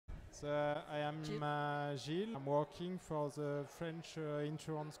Yes, I am Gilles. I'm working for the French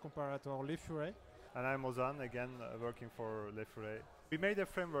insurance comparator Le. And I'm Ozan, again working for Le. We made a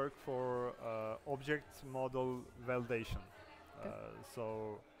framework for object model validation.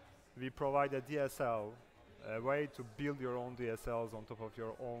 So we provide a DSL, a way to build your own DSLs on top of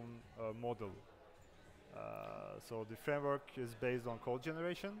your own model. So the framework is based on code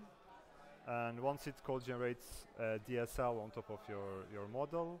generation. And once it code generates a DSL on top of your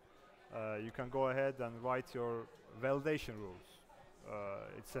model, you can go ahead and write your validation rules.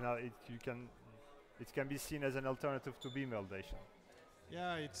 It can be seen as an alternative to BeanValidation.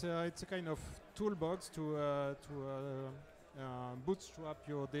 Yeah, it's a kind of toolbox to bootstrap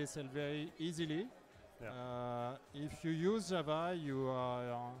your DSL very easily. Yeah. If you use Java,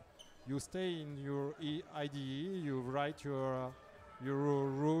 you stay in your IDE, you write your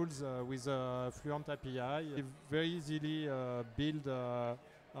rules with a Fluent API. You very easily build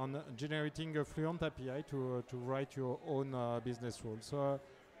on generating a Fluent API to write your own business rules. So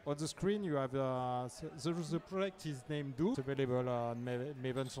on the screen you have the project is named dOOv. It's available on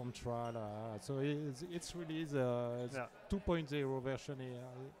Maven Central. So it's released. 2.0 version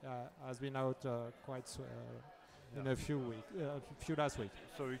has been out quite in a few last week.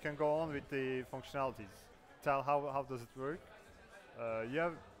 So you can go on with the functionalities. Tell how does it work?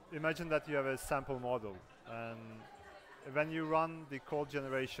 Imagine that you have a sample model, and when you run the code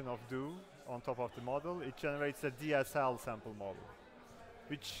generation of dOOv on top of the model, it generates a DSL sample model,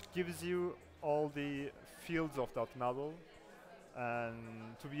 which gives you all the fields of that model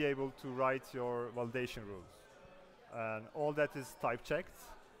and to be able to write your validation rules. And all that is type checked,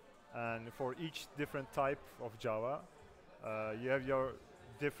 and for each different type of Java, you have your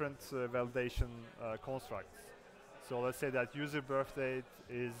different validation constructs. So let's say that user birth date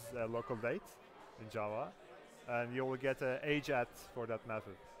is a local date in Java, and you will get an age at for that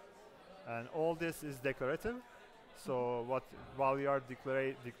method. And all this is declarative. So while you are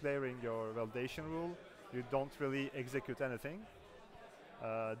declaring your validation rule, you don't really execute anything.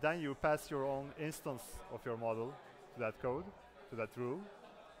 Then you pass your own instance of your model to that code, to that rule,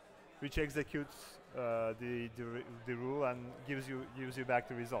 which executes the rule and gives you back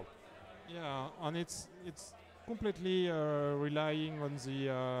the result. Yeah, and it's completely relying on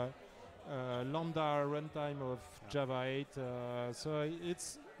the Lambda runtime of Java 8. So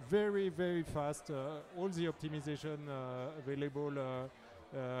it's very, very fast. All the optimization available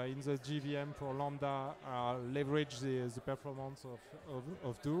in the JVM for Lambda leverage the performance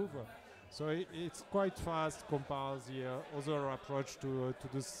of dOOv. So it's quite fast compared to the other approach to do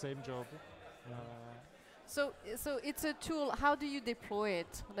the same job. So it's a tool. How do you deploy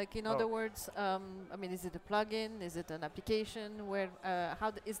it? Like, in other words, is it a plugin? Is it an application?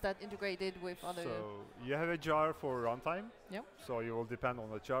 How is that integrated with other? So you have a jar for runtime. Yep. So you will depend on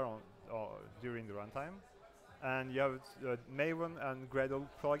the jar during the runtime, and you have Maven and Gradle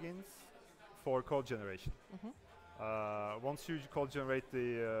plugins for code generation. Mm-hmm. Once you code generate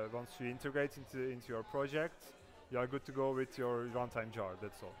once you integrate into your project, you are good to go with your runtime jar.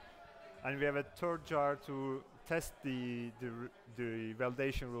 That's all. And we have a third jar to test the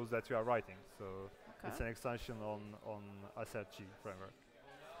validation rules that you are writing. So it's an extension on AssetG framework.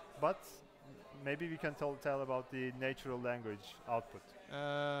 But maybe we can tell about the natural language output.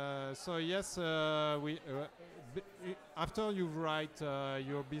 So yes, after you write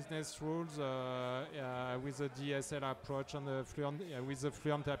your business rules with the DSL approach and with the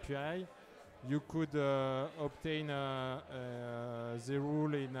Fluent API, you could obtain the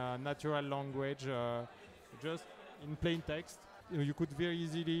rule in a natural language, just in plain text. You could very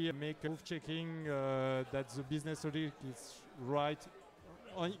easily make proof checking that the business logic is right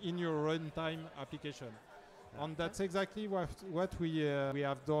in your runtime application. Yeah. And that's exactly what we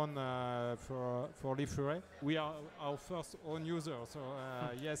have done for Le. We are our first own user, so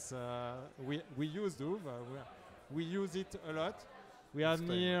yes, we use dOOv. We use it a lot. We are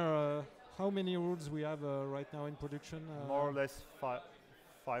near. How many rules we have right now in production? More or less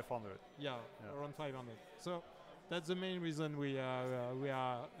 500. Yeah, around 500. So that's the main reason we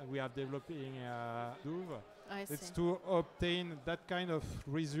are developing dOOv. It's to obtain that kind of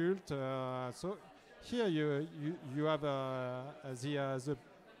result. So here you have the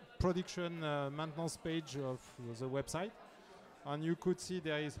production maintenance page of the website, and you could see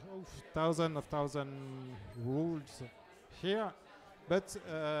there is thousands of rules here. But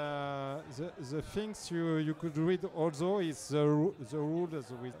the things you could read also is the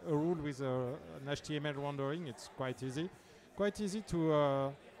rules with a rule with an HTML rendering. It's quite easy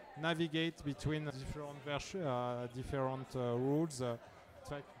to navigate between different rules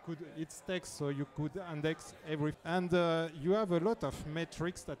It's text, so you could index every. And you have a lot of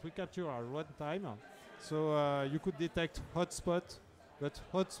metrics that we capture at runtime. So you could detect hotspot, but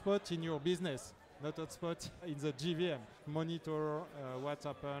hotspot in your business, not hotspot in the GVM. Monitor what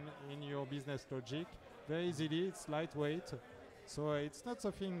happened in your business logic very easily. It's lightweight, so it's not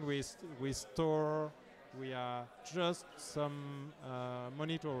something we store. We are just some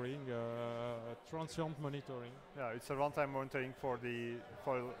monitoring, transient monitoring. Yeah, it's a runtime monitoring for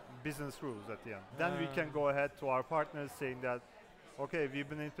business rules at the end. Then we can go ahead to our partners saying that, okay, we've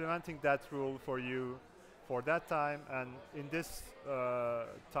been implementing that rule for you for that time, and in this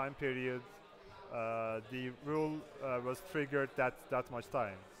time period, the rule was triggered that much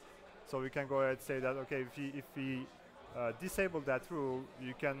time. So we can go ahead and say that, okay, if we disable that rule,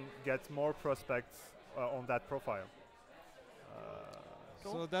 you can get more prospects on that profile.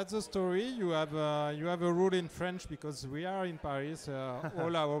 So that's the story. You have a rule in French because we are in Paris.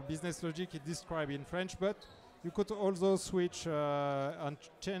 All our business logic is described in French, but you could also switch and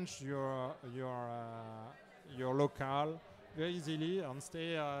change your local very easily and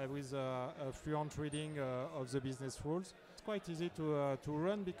stay with a fluent reading of the business rules. It's quite easy to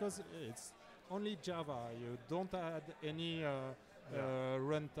run because it's only Java. You don't add any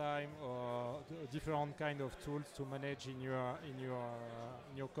runtime or different kind of tools to manage in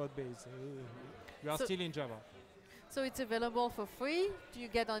your code base. You are still in Java. So it's available for free. Do you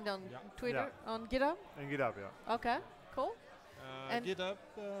get on Twitter, on GitHub? In GitHub, yeah. Okay, cool. And GitHub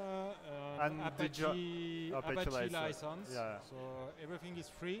and Apache license. Yeah. So everything is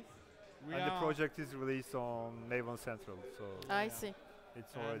free. And the project is released on Maven Central. So I see.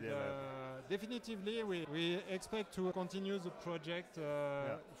 It's already available. Definitively, we expect to continue the project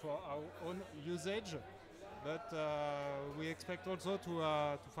for our own usage, but we expect also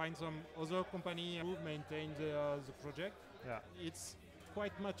to find some other company who maintain the project. Yeah. It's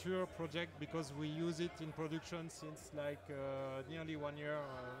quite mature project because we use it in production since like nearly 1 year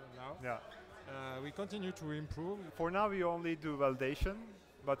now. Yeah. We continue to improve. For now, we only do validation,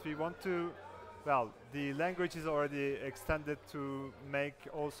 but we want to. Well, the language is already extended to make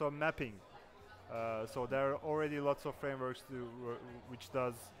also mapping. So there are already lots of frameworks which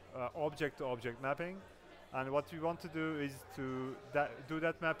does object-to-object mapping. And what we want to do is to do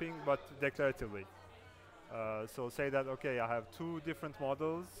that mapping, but declaratively. So say that, okay, I have two different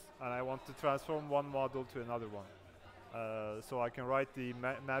models, and I want to transform one model to another one. So I can write the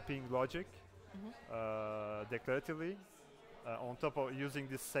mapping logic declaratively. On top of using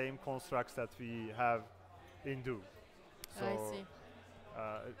the same constructs that we have in dOOv. So I see.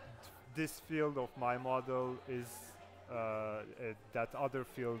 This field of my model is that other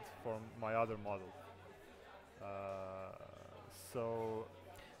field from my other model. So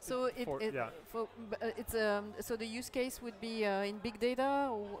the use case would be in big data,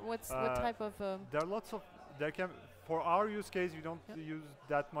 or what type of? There are lots of for our use case we don't use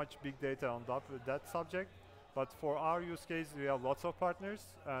that much big data on that subject. But for our use case, we have lots of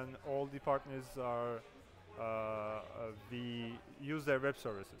partners, and all the partners are we use their web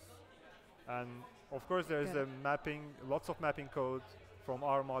services. And of course, there is lots of mapping code from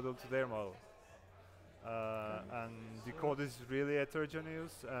our model to their model. And the code is really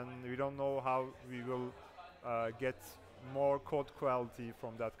heterogeneous, and we don't know how we will get more code quality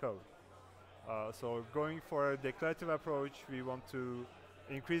from that code. So going for a declarative approach, we want to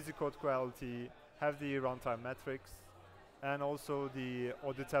increase the code quality, have the runtime metrics, and also the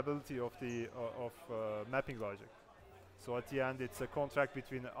auditability of the mapping logic. So at the end, it's a contract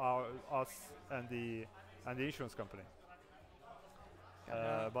between us and the insurance company.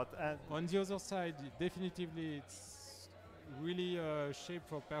 But on the other side, definitively, it's really shaped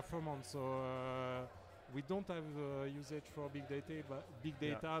for performance. So we don't have usage for big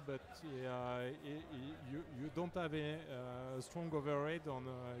data, but you don't have a strong overhead on.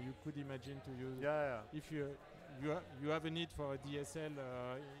 You could imagine to use if you have a need for a DSL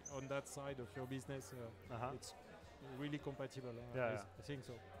on that side of your business. It's really compatible. I think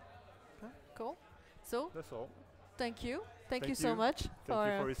so. Cool. So that's all. Thank you so much. Thank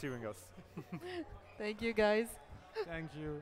you for receiving us. Thank you, guys. Thank you.